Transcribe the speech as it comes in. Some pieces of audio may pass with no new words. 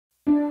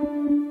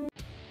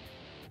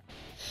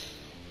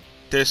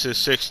this is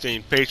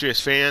 16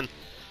 Patriots fan.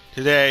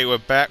 Today we're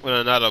back with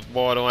another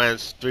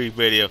Borderlands 3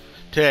 video.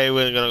 Today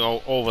we're going to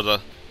go over the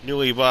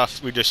newly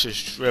buffed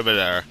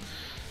Redistributor.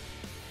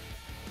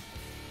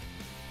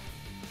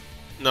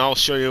 Now I'll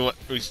show you what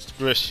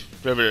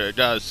Redistributor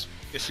does,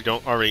 if you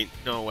don't already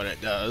know what it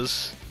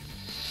does.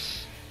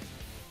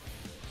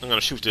 I'm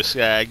going to shoot this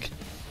gag.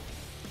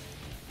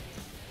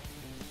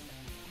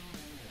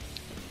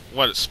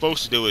 What it's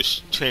supposed to do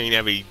is chain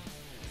every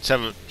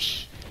 7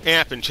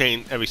 amp and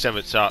chain every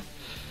 7 shot.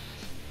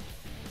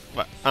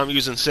 But I'm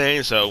using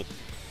InZane, so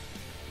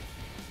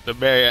the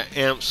barrier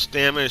amps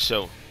damage,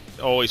 so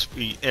always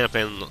be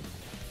amping,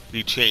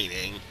 be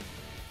chaining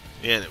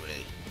the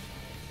enemy.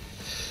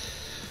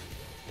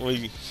 When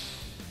we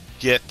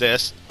get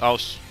this, I'll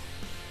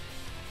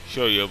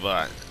show you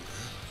about it.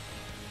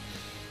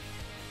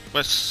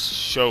 Let's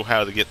show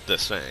how to get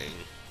this thing.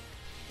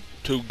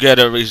 To get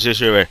a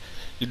Redistributor,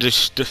 you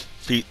just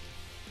defeat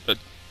the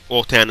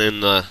Wolftan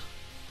in the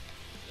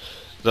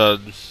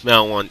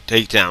Mount 1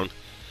 takedown.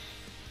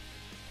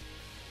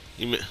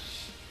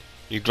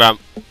 You drop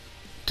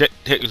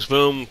his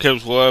boom,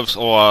 kills wolves,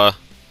 or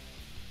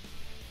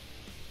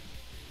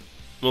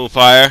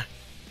moonfire,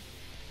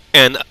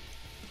 and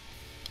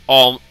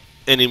all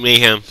any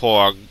mayhem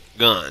for a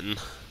gun.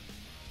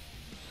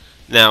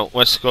 Now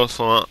let's go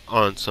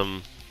on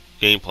some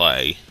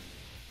gameplay.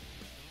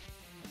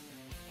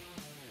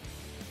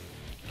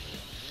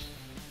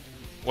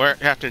 We're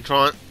Captain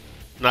Tron,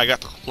 and I got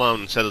the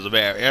clone instead of the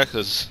barrier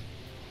because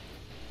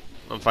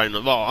I'm fighting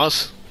the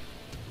boss.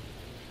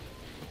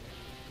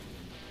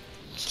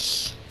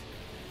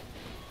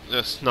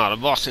 It's not a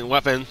bossing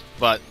weapon,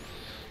 but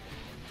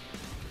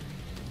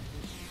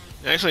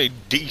actually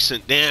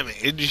decent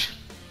damage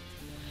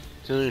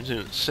to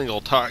a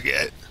single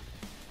target.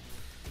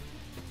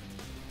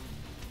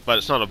 But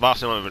it's not a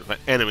bossing weapon for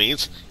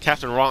enemies.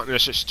 Captain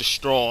Rottenness is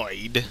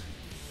destroyed.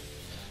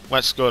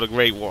 Let's go to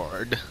Grey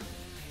Ward.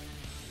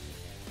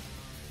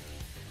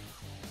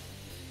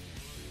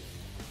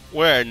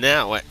 We're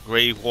now at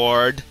Grey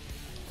Ward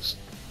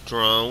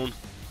drone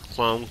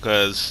clone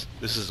because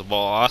this is the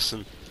boss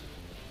and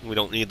we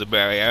don't need the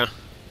barrier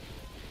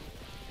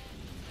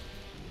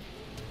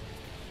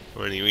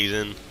for any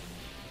reason.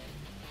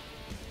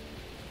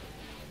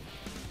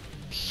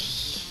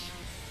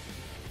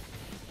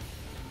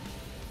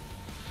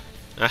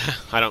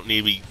 I don't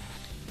need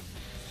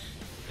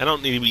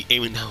to be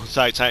aiming down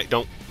sights. I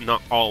don't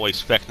not always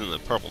expecting the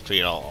purple tree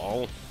at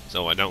all,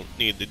 so I don't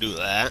need to do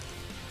that.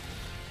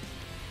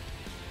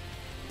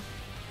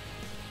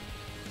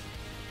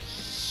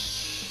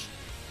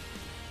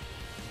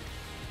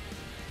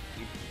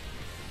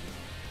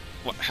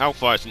 How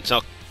far isn't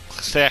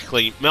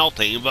exactly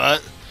melting,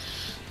 but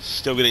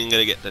still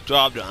gonna get the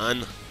job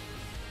done.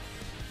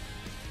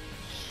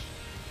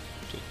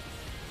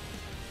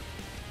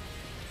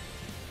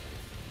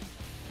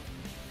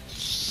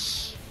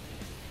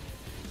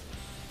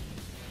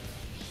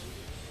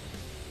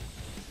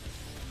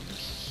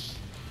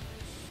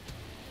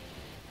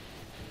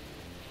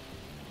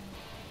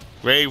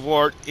 Grey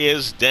Ward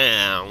is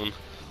down.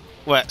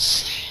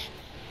 Let's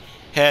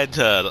head to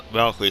the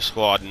Valkyrie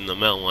squad in the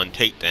Mount 1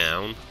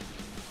 takedown.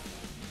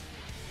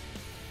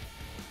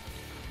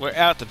 We're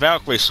at the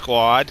Valkyrie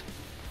squad.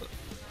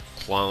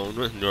 Clone,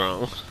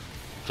 drone.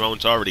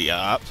 Drone's already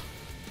up.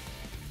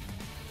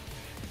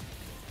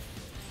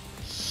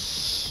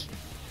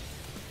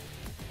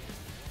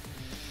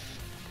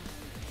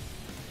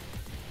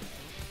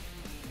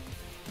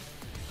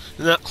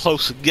 They're not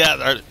close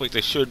together like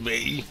they should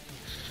be.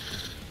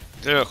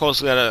 They're close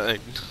together.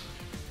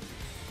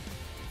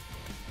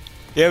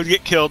 They would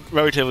get killed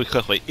relatively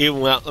quickly,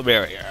 even without the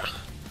barrier.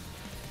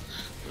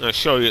 I'll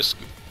show you it's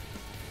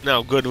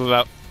now good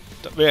without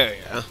the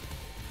barrier.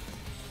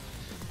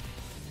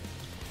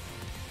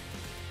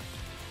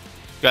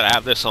 Gotta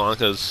have this on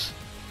because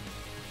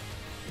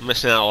I'm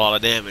missing out a lot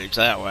of damage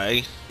that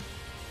way.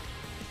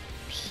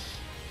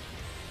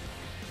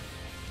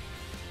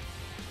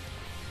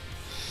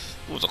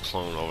 There's a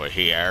clone over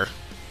here.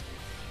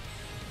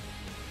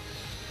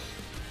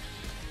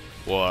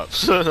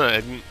 Whoops,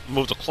 I didn't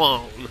move the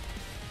clone.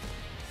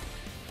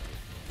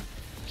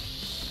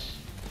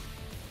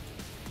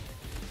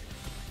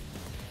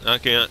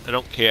 Okay, I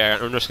don't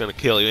care. I'm just gonna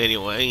kill you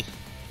anyway.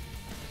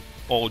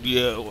 Hold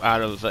you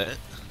out of it.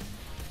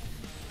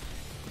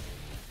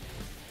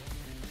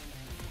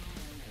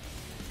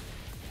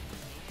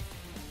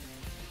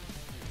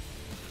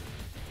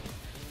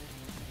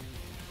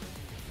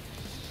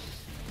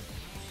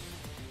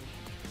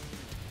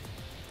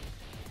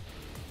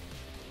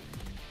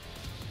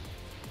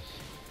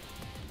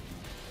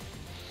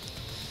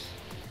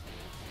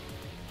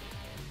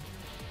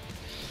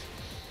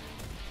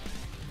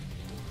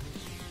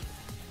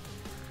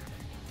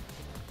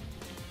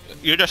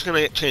 You're just gonna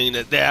get chained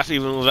to death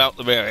even without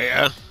the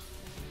barrier.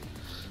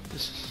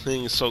 This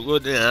thing is so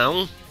good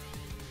now.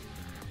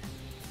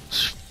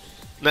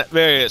 That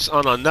barrier is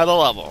on another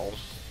level.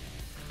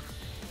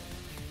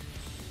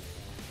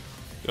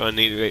 You're gonna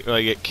need to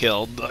really get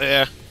killed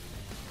there.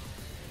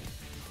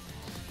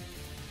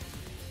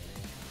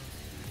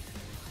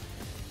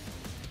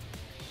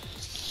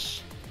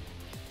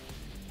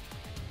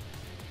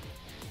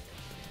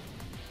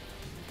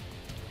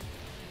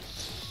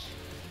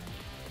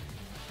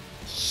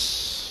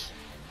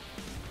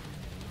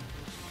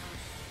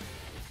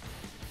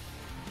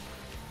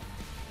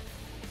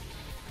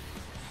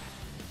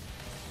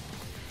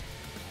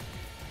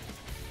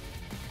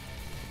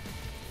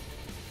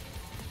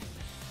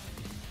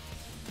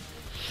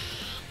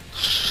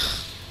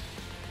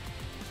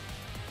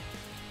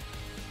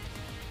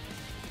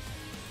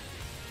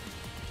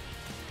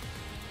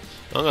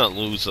 I'm gonna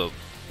lose a...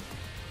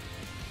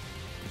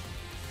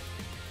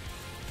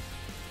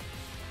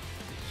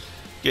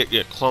 Get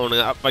your cloning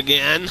up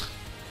again.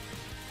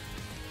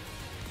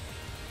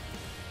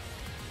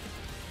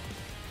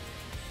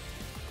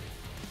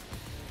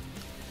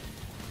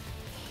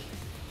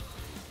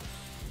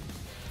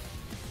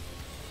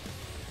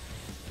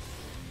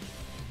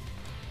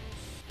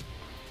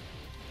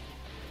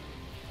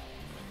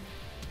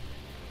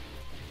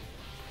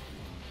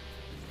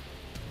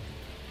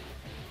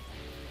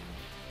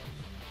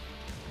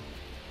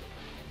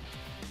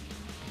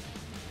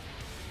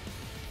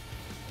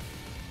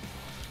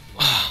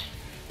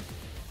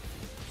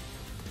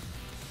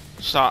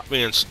 Stop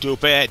being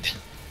stupid.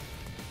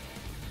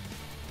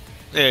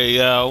 There you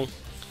go.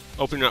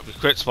 Opening up the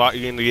crit spot,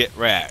 you're gonna get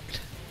wrecked.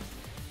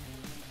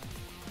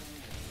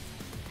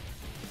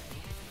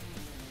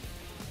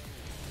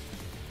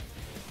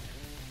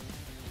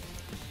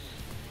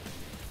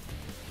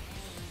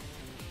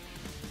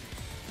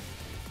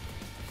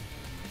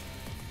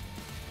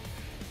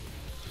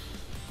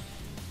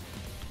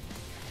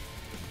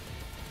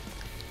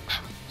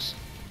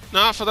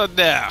 Not for the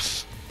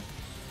death.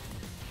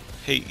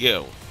 Hate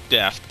you.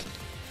 Death.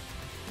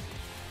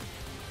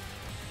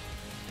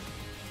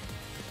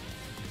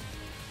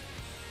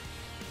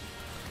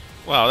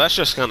 Wow, that's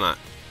just gonna...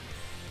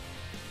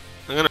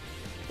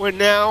 We're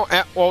now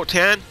at wall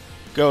 10.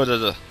 Go to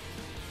the...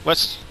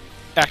 Let's...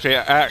 Actually,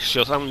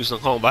 I'm using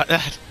the home, but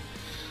that...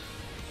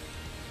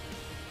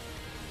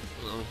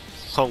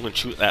 Home can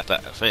shoot at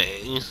that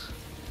thing.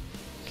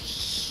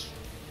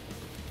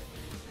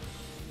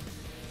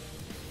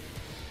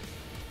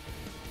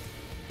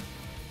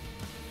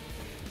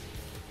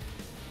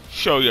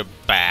 Show your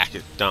back,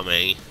 you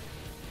dummy.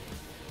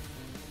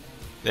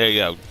 There you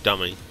go,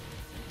 dummy.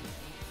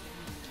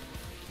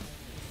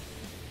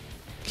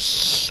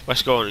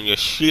 Let's go in your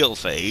shield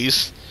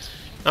phase.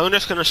 I'm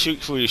just gonna shoot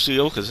through your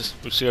shield because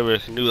we'll see if we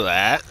can do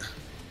that.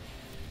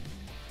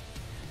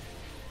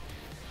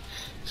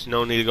 There's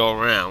no need to go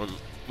around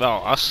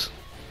us.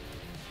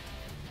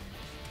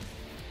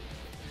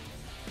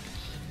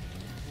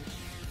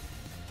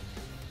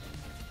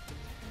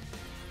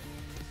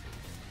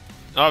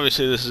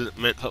 Obviously, this isn't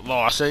meant for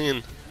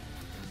bossing,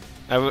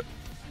 and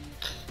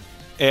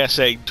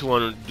ASA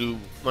 200 do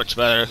much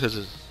better because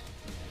it's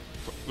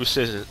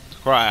resistant to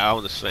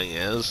cryo. This thing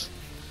is.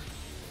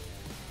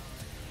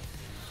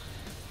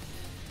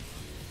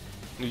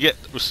 You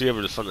get the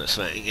receiver from this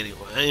thing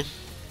anyway.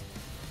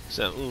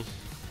 So.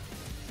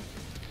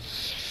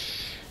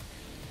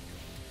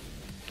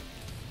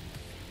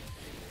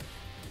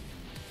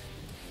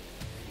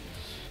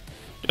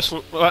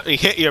 Just let me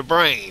hit your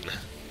brain.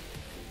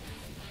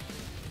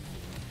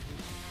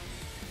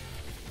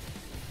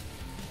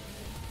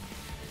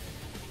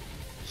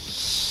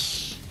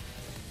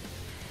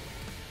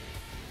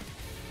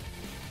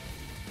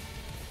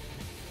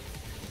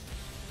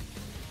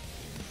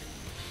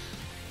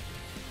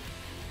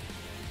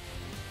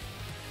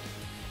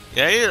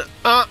 Yeah, you're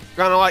not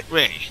gonna like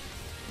me.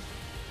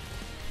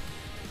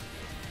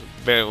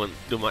 Bear wouldn't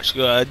do much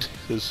good,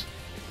 because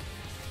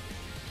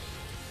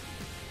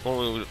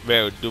only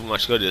bear would do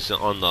much good is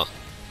on the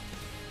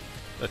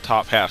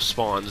top half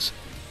spawns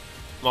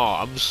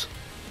mobs.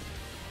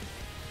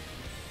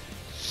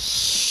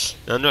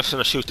 Now I'm just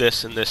gonna shoot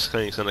this, and this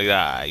thing's gonna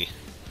die.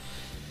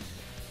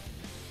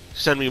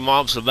 Send me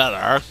mobs the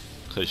better,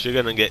 because you're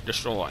gonna get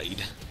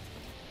destroyed.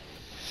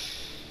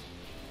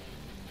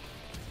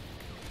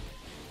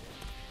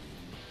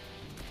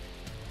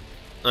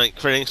 I ain't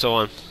critting, so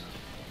I'm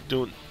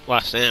doing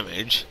less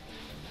damage.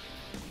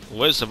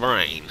 Where's the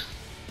brain?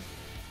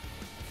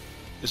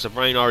 Is the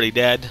brain already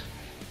dead?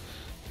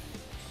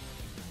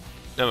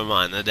 Never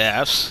mind the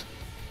deaths.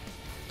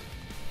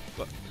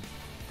 But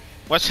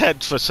let's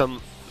head for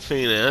some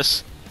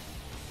Phoenix.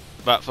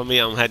 But for me,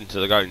 I'm heading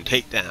to the Garden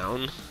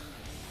Takedown.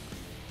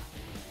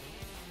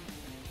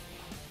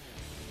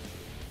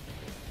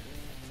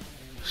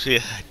 See,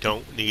 I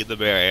don't need the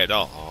berry at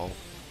all.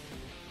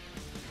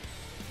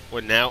 We're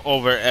now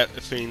over at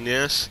the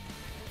Phoenix,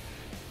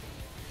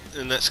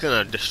 and that's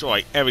gonna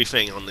destroy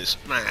everything on this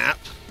map.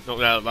 No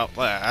doubt about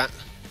that.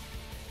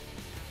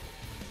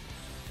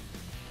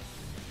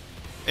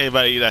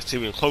 Anybody that's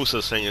even close to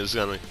this thing is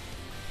gonna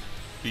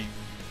be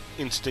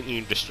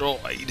instantly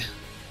destroyed.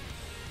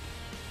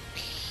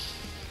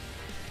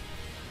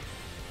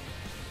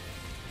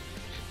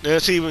 And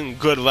it's even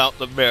good without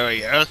the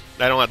barrier.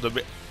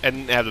 I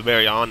didn't have the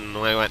barrier on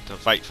when I went to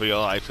fight for your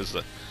life as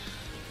the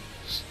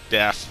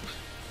staff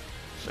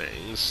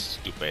things.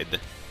 Stupid.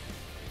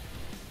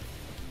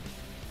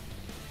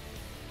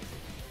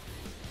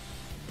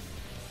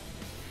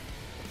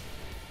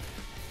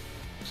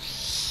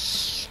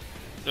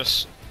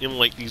 Just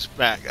emulate these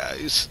bad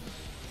guys.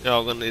 They're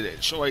all gonna get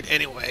destroyed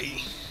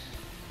anyway.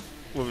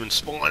 We've been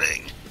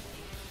spawning.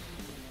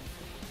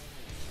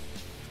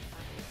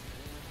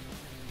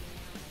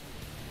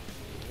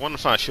 I wonder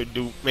if I should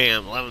do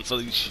Man 11 for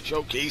these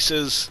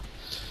showcases,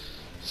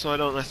 so I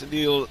don't have to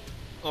deal with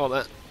all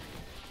that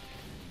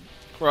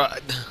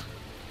crud.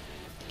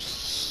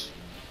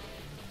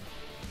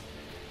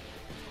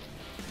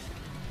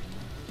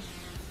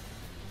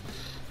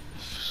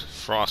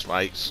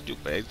 frostbite.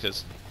 Stupid,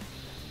 because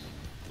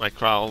my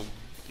cryo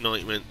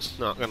anointment's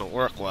not gonna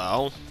work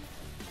well.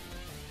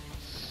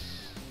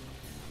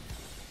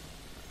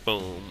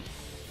 Boom.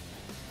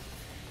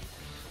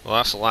 Well,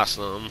 that's the last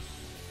of them.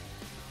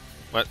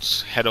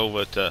 Let's head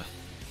over to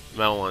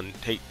Melon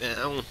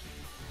Takedown.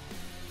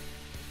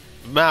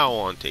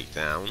 Melon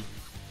Takedown.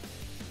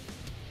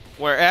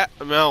 We're at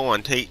the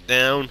Melon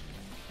Takedown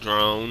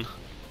drone.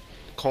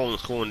 The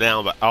clone's cooling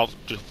down, but I'll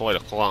just deploy the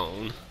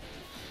clone.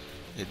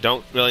 You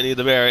don't really need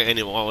the berry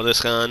anymore with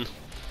this gun,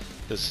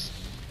 because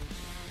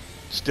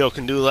still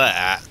can do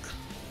that.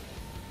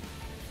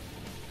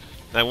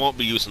 I won't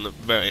be using the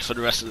berry for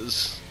the rest of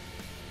this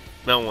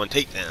Melon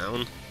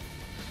Takedown.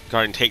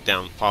 Garden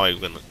Takedown probably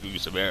gonna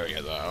use the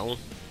barrier though.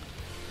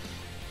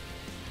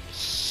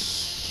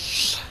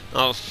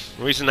 The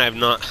reason I have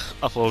not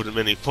uploaded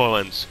many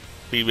Borderlands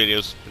speed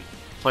videos, been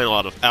playing a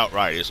lot of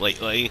Outriders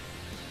lately.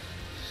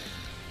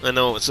 I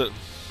know it's a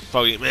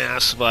foggy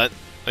mess, but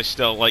I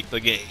still like the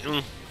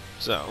game,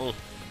 so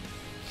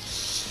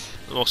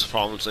most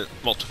problems in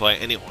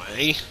multiplayer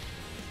anyway.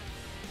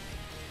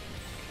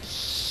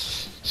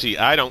 See,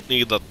 I don't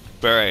need the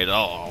berry at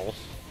all.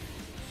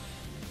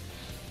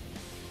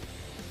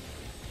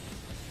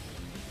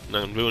 And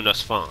I'm doing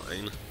just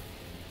fine.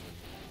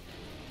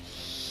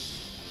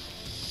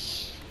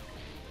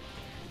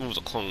 Move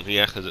the clone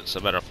here because it's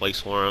a better place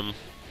for him.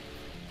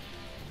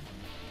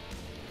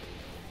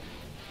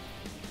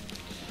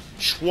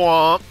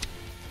 Swamp.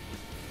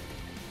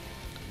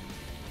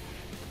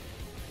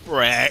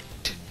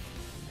 Wrecked.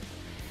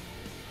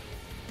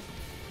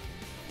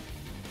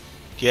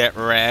 Get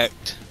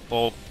wrecked,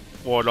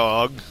 war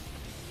dog.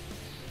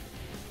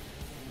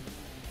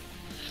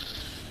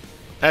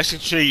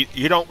 Actually,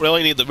 you don't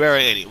really need the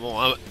berry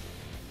anymore.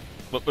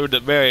 But with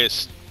the berry,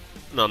 it's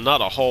not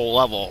a whole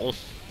level.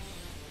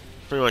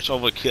 Pretty much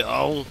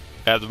overkill.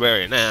 Have the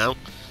berry now.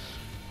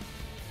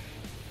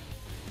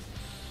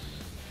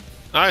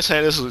 I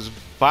say this is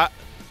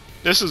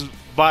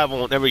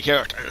viable on every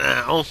character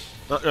now.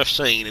 Not just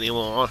saying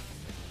anymore.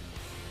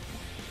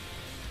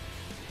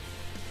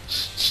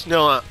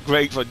 Still not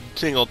great for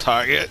single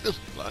target,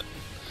 but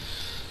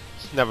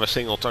it's never a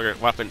single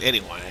target weapon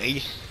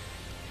anyway.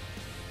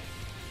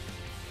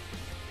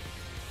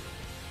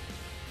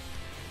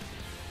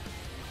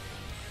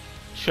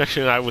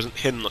 Especially when I wasn't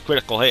hitting the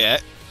critical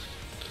hit.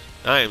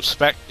 I am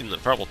specting the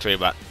purple tree,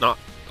 but not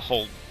the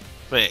whole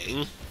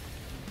thing.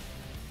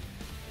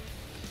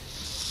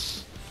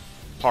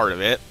 Part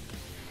of it.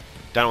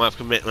 Don't have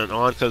commitment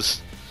on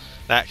because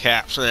that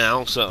caps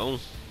now, so.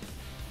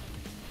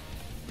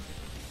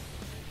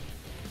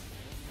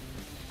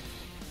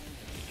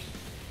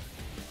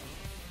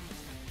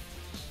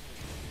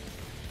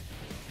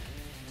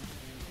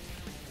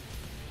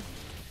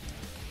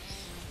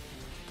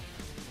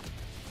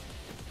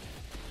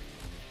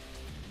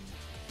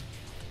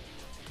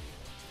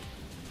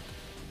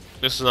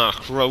 This is not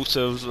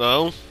corrosive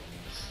though.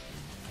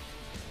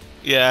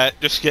 Yeah,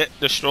 just get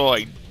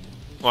destroyed.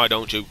 Why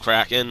don't you,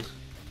 Kraken?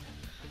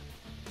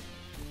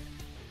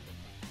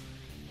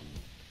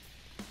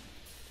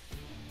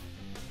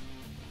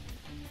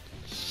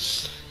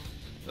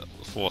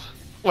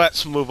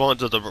 Let's move on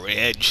to the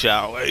bridge,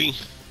 shall we?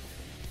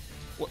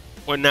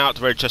 We're now at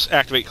the bridge. Just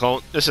activate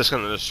clone. This is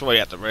going to destroy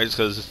at the bridge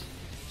because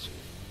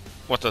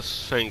what the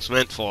thing's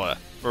meant for.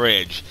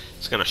 Bridge.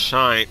 It's going to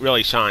shine,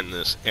 really shine in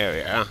this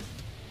area.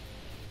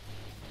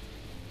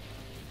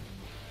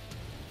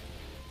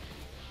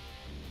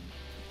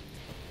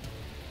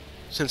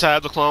 Since I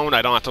have the clone,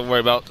 I don't have to worry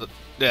about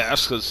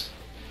this because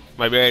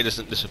my berry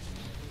doesn't disappear.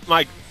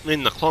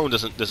 The clone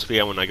doesn't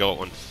disappear when I go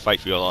out and fight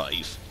for your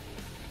life.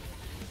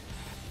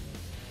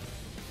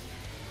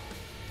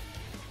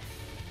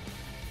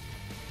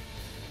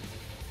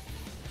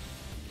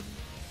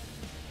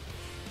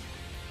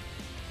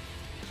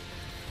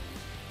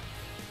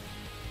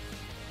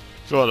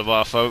 Sure, the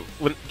buffer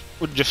would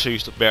just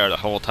use the bear the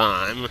whole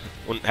time.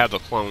 Wouldn't have the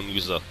clone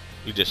use the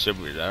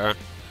Redistributor.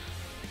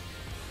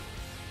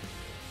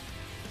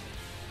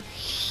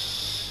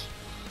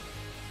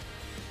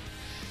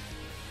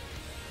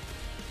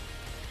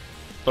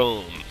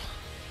 Boom.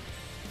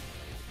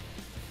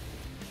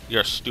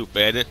 You're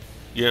stupid.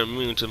 You're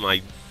immune to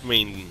my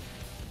main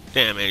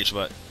damage,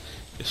 but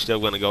you're still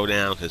gonna go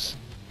down because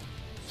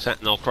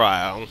Sentinel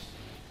Cryo.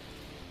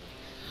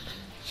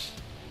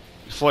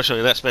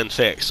 Fortunately, that's been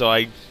fixed, so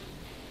I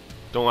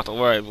don't have to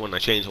worry when I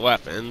change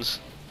weapons.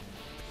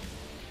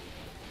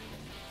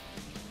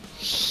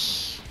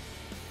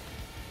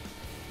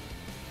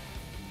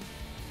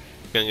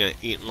 Gonna get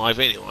eaten alive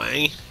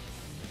anyway.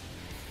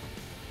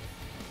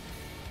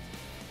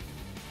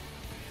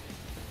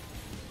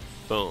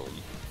 Boom.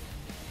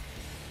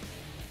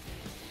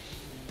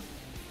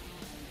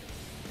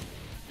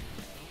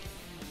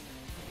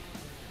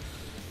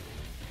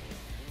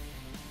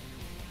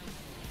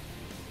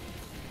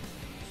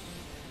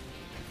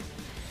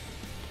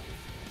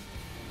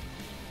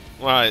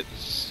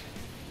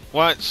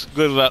 What's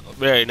good about the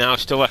berry now? I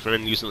still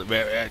recommend using the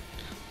berry.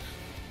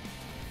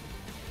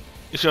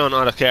 If you're on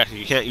auto character,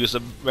 you can't use the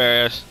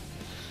berries.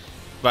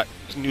 but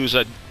you can use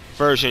a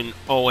version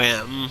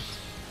OM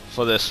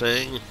for this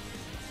thing.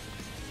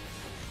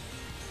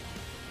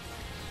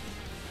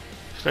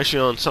 Especially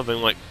on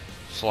something like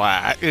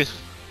flat.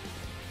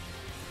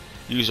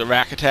 Use a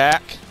rack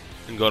attack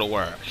and go to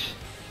work.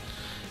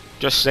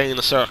 Just stay in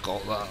the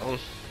circle though.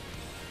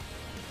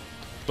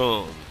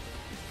 Boom.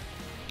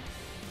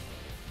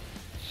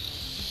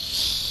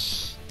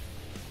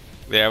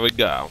 There we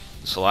go.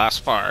 It's the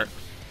last part.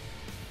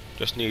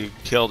 Just need to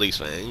kill these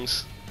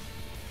things.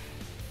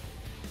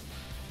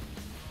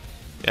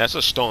 Yeah, it's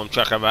a storm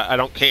truck, but I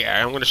don't care.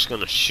 I'm just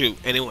gonna shoot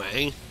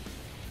anyway.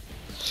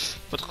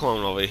 Put the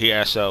clone over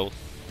here so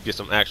get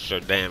some extra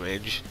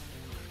damage.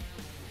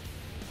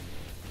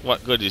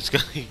 What good is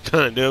he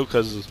gonna do?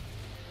 Cause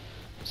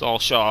it's all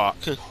shock.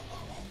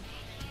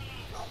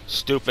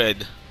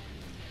 Stupid.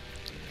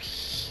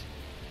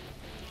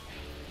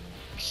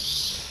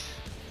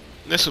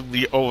 This would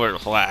be over in a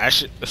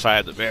flash if I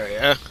had the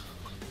barrier.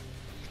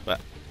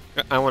 But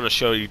I want to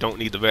show you don't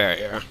need the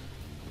barrier.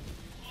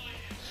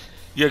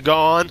 You're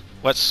gone.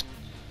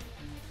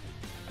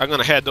 I'm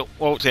gonna head to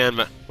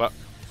Wotan, but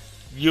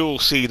you'll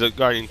see the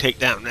Guardian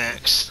takedown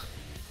next.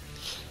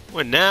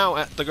 We're now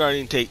at the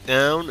Guardian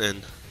takedown,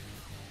 and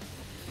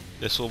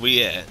this will be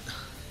it.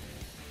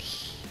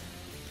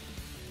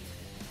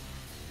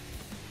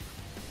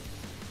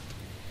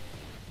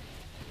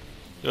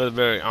 You're the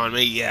barrier on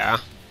me, yeah.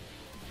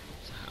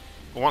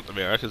 I want the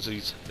barrier because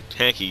he's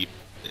tanky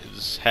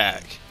as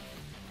heck.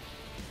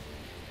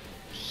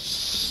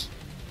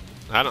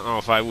 I don't know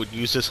if I would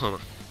use this on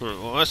a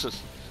horse.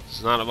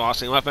 It's not a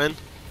bossing weapon.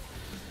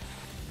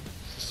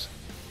 It's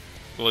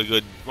a really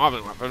good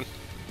mobbing weapon.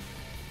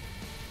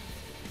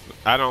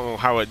 I don't know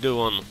how it do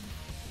on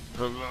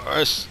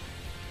reverse.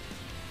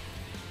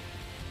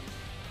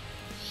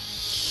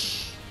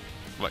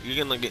 But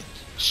you're gonna get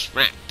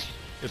smacked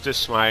if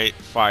this fight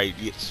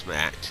gets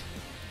smacked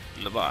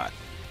in the butt.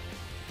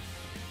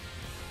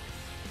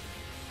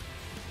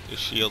 The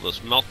shield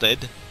is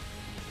melted.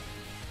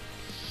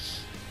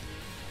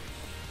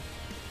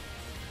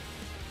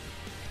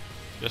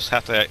 Just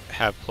have to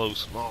have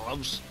close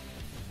mobs.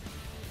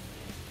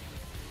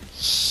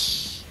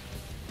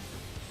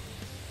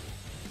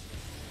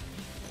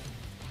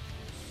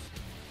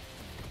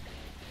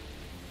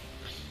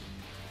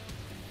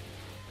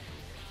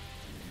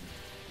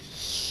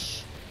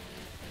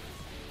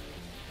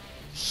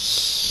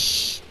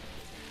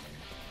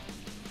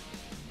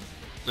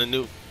 The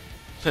new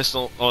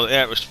pistol, or the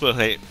average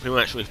split pretty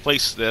much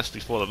replaced this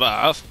before the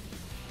buff.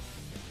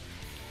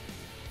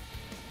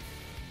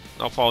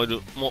 I'll probably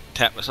do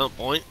multi-tap at some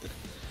point.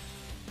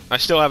 I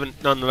still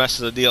haven't done the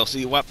rest of the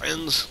DLC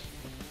weapons.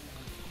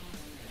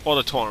 Or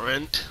the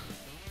Torrent.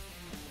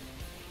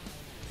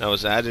 That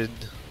was added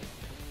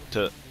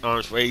to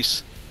Arms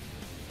Race.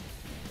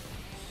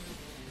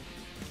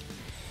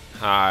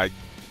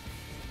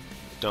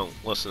 Don't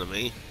listen to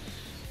me.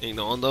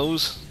 Ignore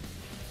those.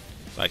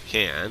 If I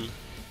can.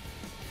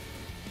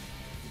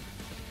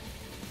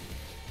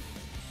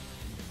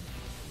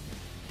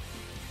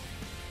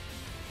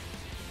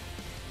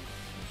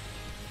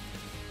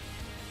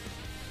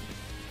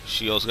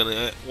 Shield's gonna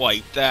get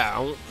wiped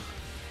out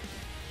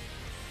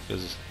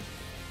because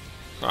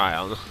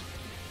cryo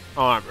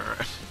armor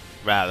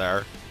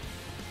rather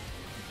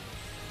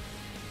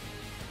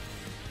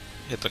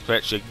hit the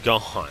crit, you're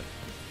gone.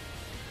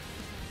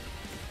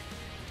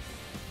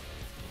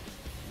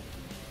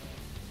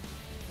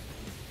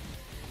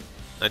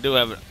 I do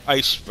have an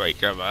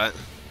icebreaker, but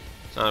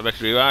it's not a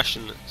victory rush,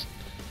 and it's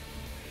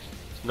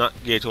not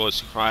geared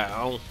towards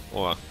cryo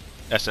or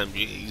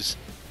SMGs.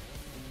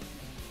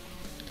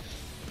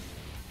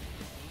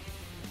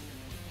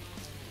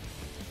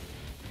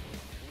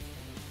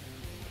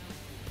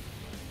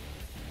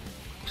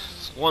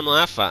 One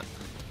left at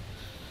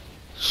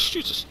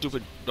shoots a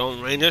stupid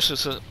Dome Ranger,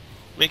 just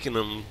making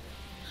them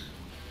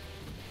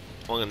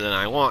longer than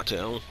I want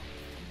to.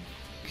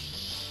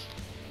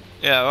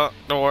 Yeah,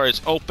 the door is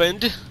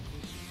opened.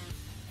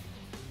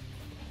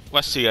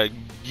 Let's see a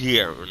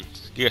gear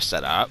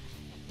setup.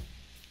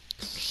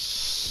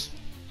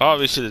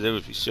 Obviously the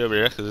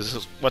Redistributor, because this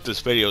is what this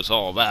video is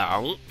all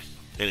about.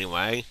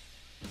 Anyway.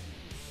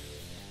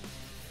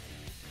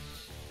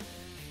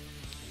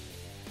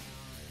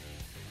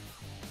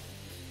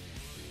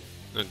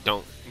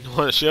 Don't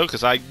want to show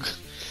because I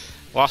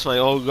lost my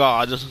old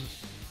god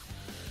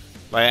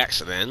by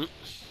accident,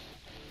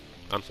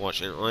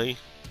 unfortunately.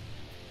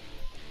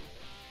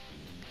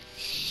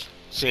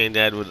 Seeing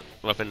dead with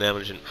weapon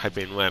damage and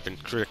hyping weapon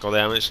critical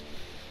damage.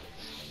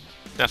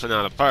 Definitely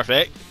not a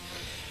perfect.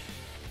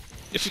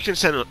 If you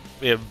consider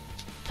me a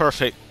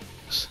perfect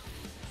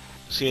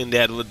seeing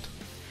dead with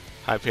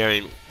high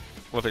parrying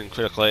weapon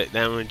critical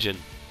damage and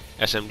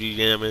SMG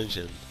damage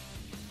and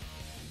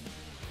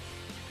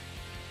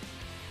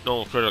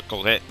no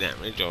critical hit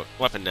damage or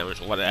weapon damage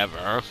or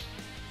whatever,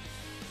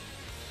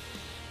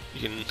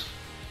 you can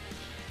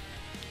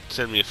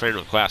send me a friend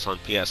request on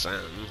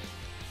PSN.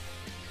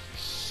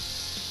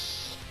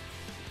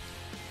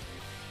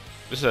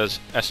 This says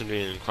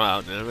SMG and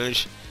crowd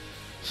damage.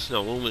 There's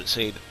no movement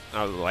speed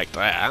I would like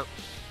that.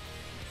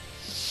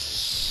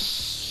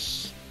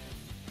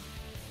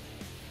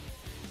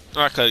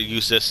 Or I could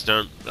use this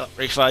to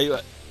refill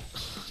it.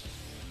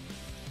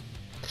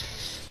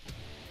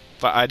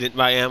 But I didn't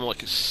buy ammo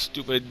like a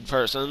stupid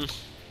person.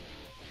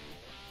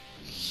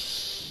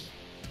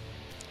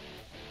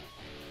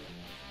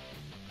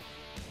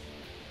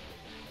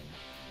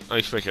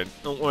 I figured,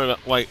 don't worry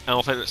about white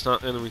elephant, it's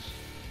not enemy.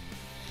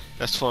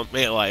 That's for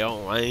melee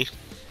only.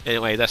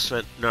 Anyway, that's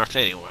for nerf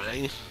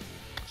anyway.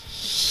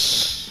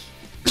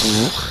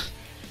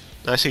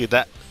 I see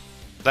that.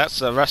 That's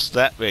the rest of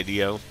that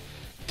video.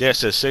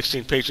 This is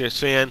 16 Patriots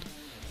fan.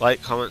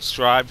 Like, comment,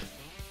 subscribe.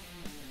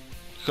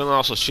 You can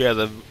also share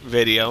the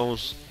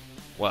videos.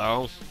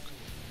 Well.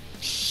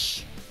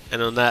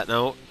 And on that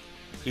note,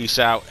 peace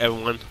out,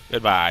 everyone.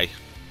 Goodbye.